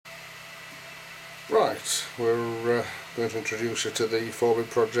Right, we're going to introduce you to the Forbin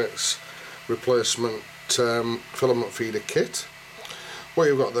Project's replacement filament feeder kit. What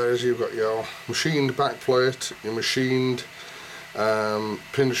you've got there is you've got your machined backplate, your machined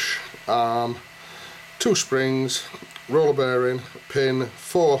pinch arm, 2 springs, roller bearing, pin,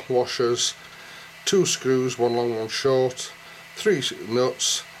 4 washers, 2 screws, 1 long, 1 short, 3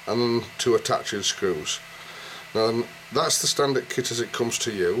 nuts, and then 2 attaching screws. Now that's the standard kit as it comes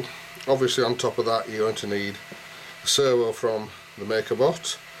to you. Obviously on top of that you're going to need a servo from the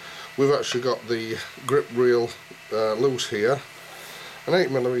Makerbot. We've actually got the grip reel loose here, an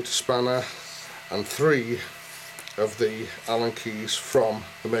 8mm spanner and 3 of the Allen keys from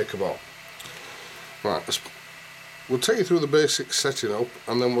the Makerbot. Right, we'll take you through the basic setting up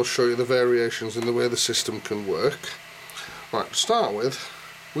and then we'll show you the variations in the way the system can work. Right, to start with,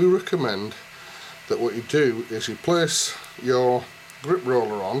 we recommend that what you do is you place your grip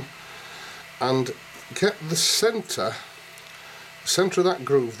roller on and get the centre of that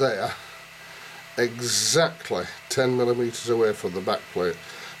groove there exactly 10mm away from the back plate.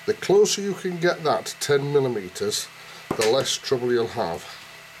 The closer you can get that to 10mm, the less trouble you'll have.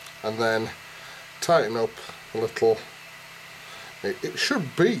 And then tighten up a little. It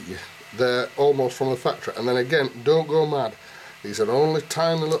should be there almost from the factory, and then again, don't go mad. These are only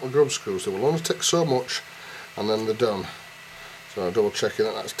tiny little grub screws. They will only take so much and then they're done. So I'm double checking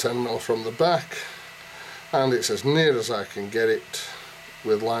that that's 10mm from the back, and it's as near as I can get it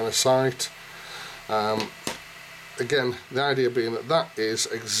with line of sight. Again, the idea being that that is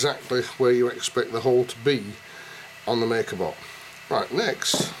exactly where you expect the hole to be on the Makerbot. Right,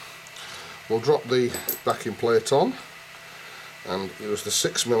 next we'll drop the backing plate on and use the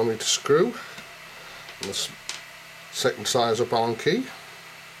 6mm screw and the second size up Allen key.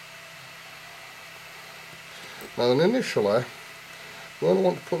 Now then, initially we only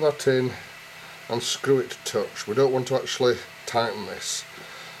want to put that in and screw it to touch. We don't want to actually tighten this.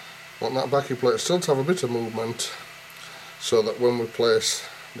 We want that backing plate still to have a bit of movement so that when we place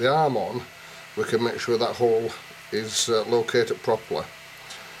the arm on we can make sure that hole is located properly.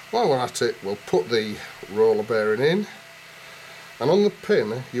 While we're at it, we'll put the roller bearing in, and on the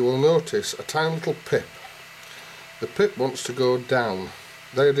pin you will notice a tiny little pip. The pip wants to go down,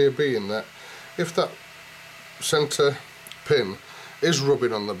 the idea being that if that centre pin is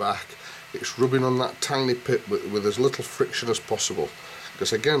rubbing on the back, it's rubbing on that tiny pip with as little friction as possible,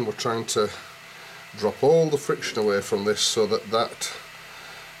 because again we're trying to drop all the friction away from this so that that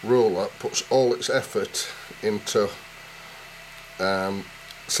roller puts all its effort into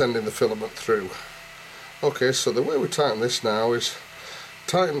sending the filament through. Okay, so the way we tighten this now is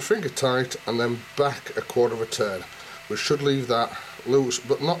tighten finger tight and then back a 1/4 of a turn. We should leave that loose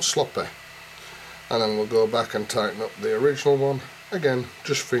but not sloppy, and then we'll go back and tighten up the original one, again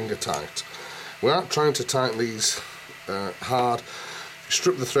just finger tight. We aren't trying to tighten these hard. If you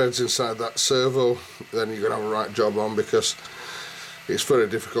strip the threads inside that servo, then you're going to have a right job on, because it's very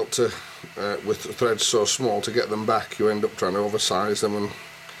difficult to with the threads so small to get them back. You end up trying to oversize them and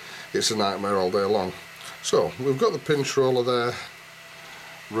it's a nightmare all day long. So we've got the pinch roller there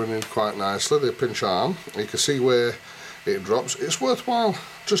running quite nicely, the pinch arm. You can see where it drops. It's worthwhile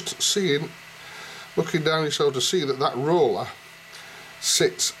just seeing, looking down yourself to see that that roller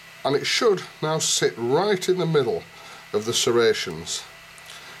sits, and it should now sit right in the middle of the serrations,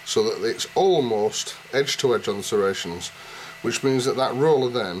 so that it's almost edge to edge on the serrations, which means that that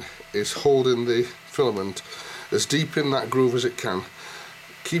roller then is holding the filament as deep in that groove as it can,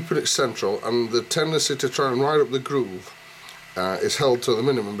 keeping it central, and the tendency to try and ride up the groove is held to the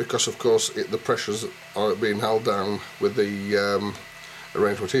minimum, because of course the pressures are being held down with the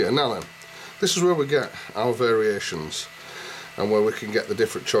arrangement here. Now then, this is where we get our variations and where we can get the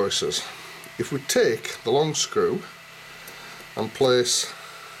different choices. If we take the long screw and place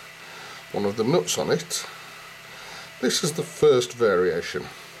one of the nuts on it, this is the first variation.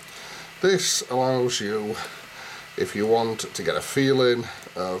 This allows you, if you want to get a feeling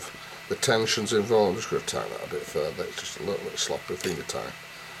of the tensions involved, I'm just going to tighten that a bit further, it's just a little bit sloppy finger tight.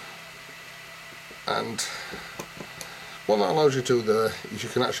 And what that allows you to do there is you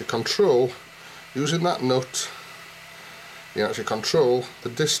can actually control, using that nut, you can actually control the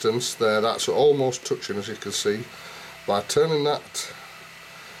distance there, that's almost touching as you can see, by turning that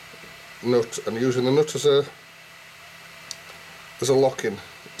nut and using the nut as a locking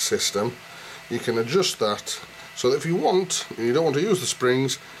system. You can adjust that so that if you want, and you don't want to use the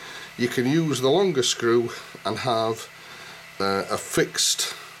springs, you can use the longer screw and have a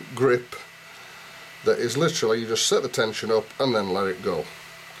fixed grip that is literally, you just set the tension up and then let it go.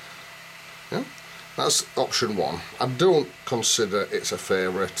 Yeah? That's option one. I don't consider it's a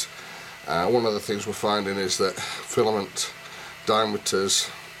favourite. One of the things we're finding is that filament diameters,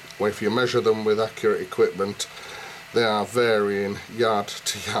 if you measure them with accurate equipment, they are varying yard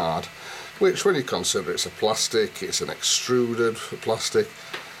to yard, which when you consider it's a plastic, it's an extruded plastic,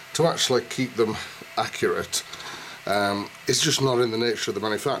 to actually keep them accurate, it's just not in the nature of the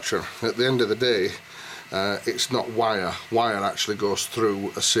manufacturer. At the end of the day, it's not wire. Wire actually goes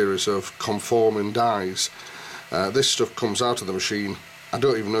through a series of conforming dies. This stuff comes out of the machine. I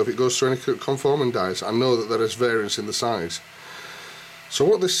don't even know if it goes through any conforming dies. I know that there is variance in the size. So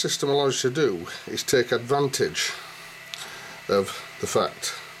what this system allows you to do is take advantage of the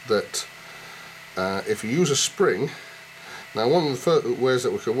fact that if you use a spring, now one of the first ways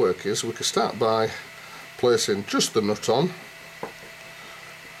that we can work is we can start by placing just the nut on,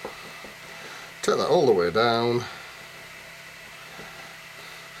 take that all the way down,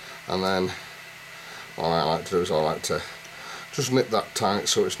 and then all I like to do is I like to just nip that tight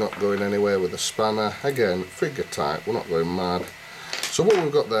so it's not going anywhere with the spanner. Again, finger tight, we're not going mad. So what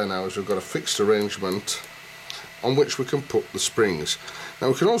we've got there now is we've got a fixed arrangement on which we can put the springs. Now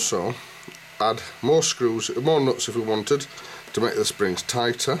we can also add more screws, more nuts if we wanted to make the springs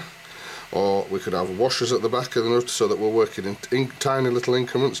tighter, or we could have washers at the back of the nut so that we're working in tiny little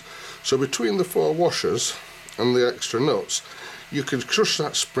increments. So between the 4 washers and the extra nuts, you can crush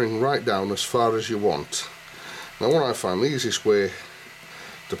that spring right down as far as you want. Now what I find the easiest way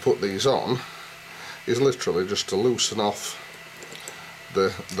to put these on is literally just to loosen off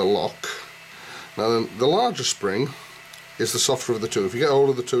the lock. Now then, the larger spring is the softer of the two. If you get hold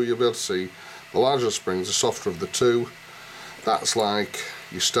of the two, you'll be able to see the larger spring is the softer of the two. That's like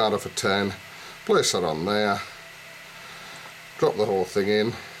you start off at 10, place that on there, drop the whole thing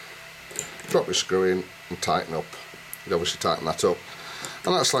in, drop your screw in and tighten up. You obviously tighten that up,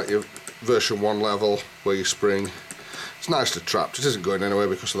 and that's like your version 1 level where you spring. It's nicely trapped, it isn't going anywhere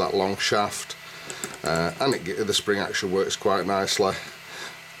because of that long shaft, and the spring actually works quite nicely.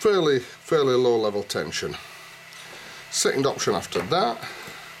 Fairly low level tension. Second option after that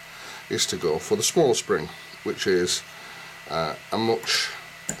is to go for the small spring, which is a much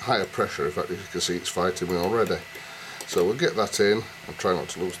higher pressure. In fact, as you can see, it's fighting me already. So we'll get that in and try not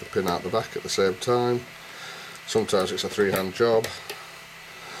to lose the pin out the back at the same time. Sometimes it's a 3-hand job.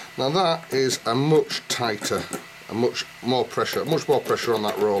 Now that is a much tighter, much more pressure on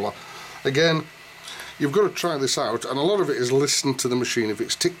that roller. Again, you've got to try this out, and a lot of it is listen to the machine. If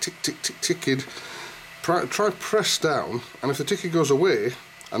it's tick tick tick tick ticking, try press down, and if the ticking goes away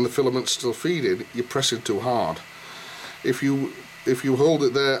and the filament's still feeding, you're pressing too hard. If you hold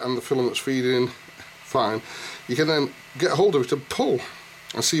it there and the filament's feeding fine, you can then get hold of it and pull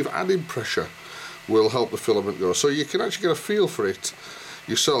and see if adding pressure will help the filament go. So you can actually get a feel for it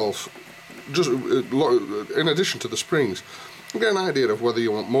yourself, just in addition to the springs. You get an idea of whether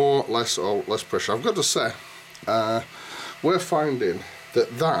you want more, less, or less pressure. I've got to say, we're finding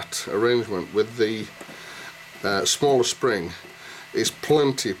that arrangement with the smaller spring is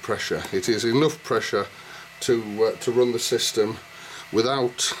plenty of pressure. It is enough pressure to run the system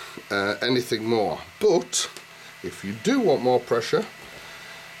without anything more. But if you do want more pressure,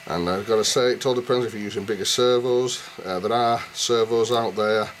 and I've got to say, it all depends if you're using bigger servos. There are servos out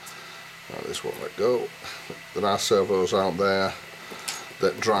there. This won't let go. There are servos out there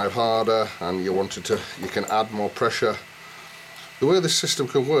that drive harder, and you can add more pressure. The way this system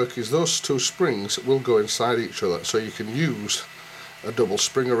can work is those 2 springs will go inside each other, so you can use a double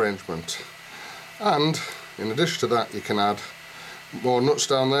spring arrangement. And in addition to that, you can add more nuts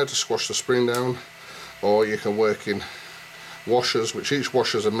down there to squash the spring down, or you can work in washers, which each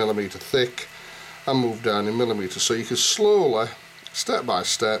washer is a millimetre thick, and move down in millimetres, so you can slowly, step by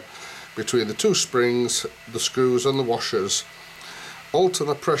step, between the 2 springs, the screws and the washers, alter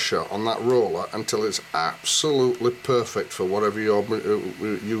the pressure on that roller until it's absolutely perfect for whatever you're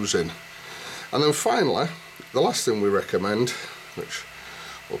using. And then finally, the last thing we recommend, which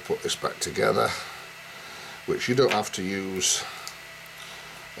we'll put this back together, which you don't have to use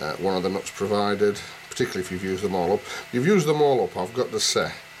one of the nuts provided, particularly if you've used them all up. If you've used them all up, I've got to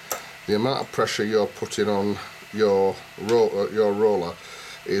say, the amount of pressure you're putting on your roller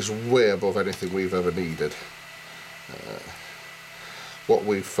is way above anything we've ever needed. What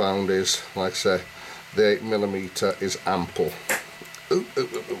we've found is, like I say, the 8mm is ample.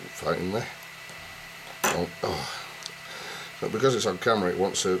 Fighting there. But because it's on camera, it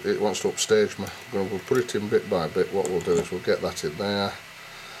wants to upstage me. We'll put it in bit by bit. What we'll do is we'll get that in there,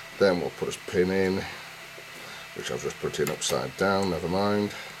 then we'll put a pin in, which I've just put in upside down, never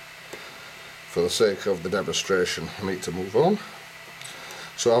mind. For the sake of the demonstration, I need to move on.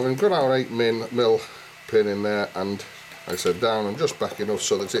 So having got our 8mm pin in there and like I said, down and just back enough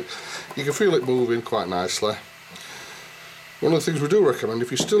so that you can feel it moving quite nicely. One of the things we do recommend,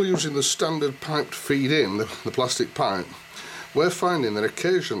 if you're still using the standard piped feed in, the plastic pipe, we're finding that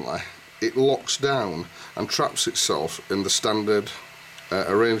occasionally it locks down and traps itself in the standard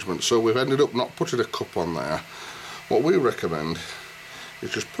arrangement, so we've ended up not putting a cup on there. What we recommend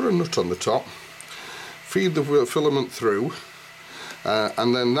is just put a nut on the top, feed the filament through,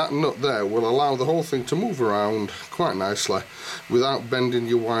 and then that nut there will allow the whole thing to move around quite nicely without bending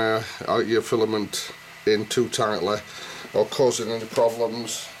your wire or your filament in too tightly or causing any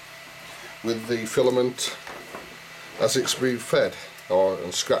problems with the filament as it's being fed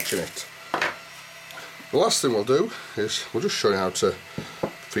and scratching it. The last thing we'll do is we'll just show you how to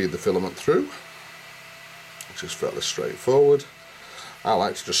feed the filament through, which is fairly straightforward. I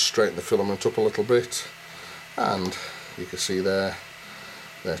like to just straighten the filament up a little bit, and you can see there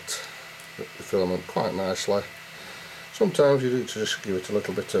that the filament quite nicely. Sometimes you need to just give it a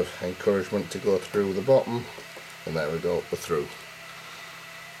little bit of encouragement to go through the bottom, and there we go, we're through.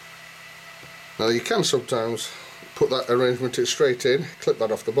 Now you can sometimes put that arrangement straight in, clip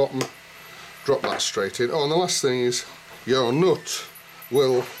that off the bottom, drop that straight in. Oh, and the last thing is your nut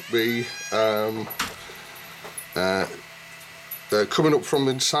will be coming up from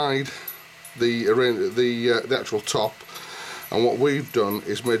inside the actual top, and what we've done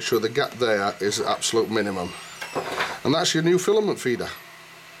is made sure the gap there is absolute minimum, and that's your new filament feeder.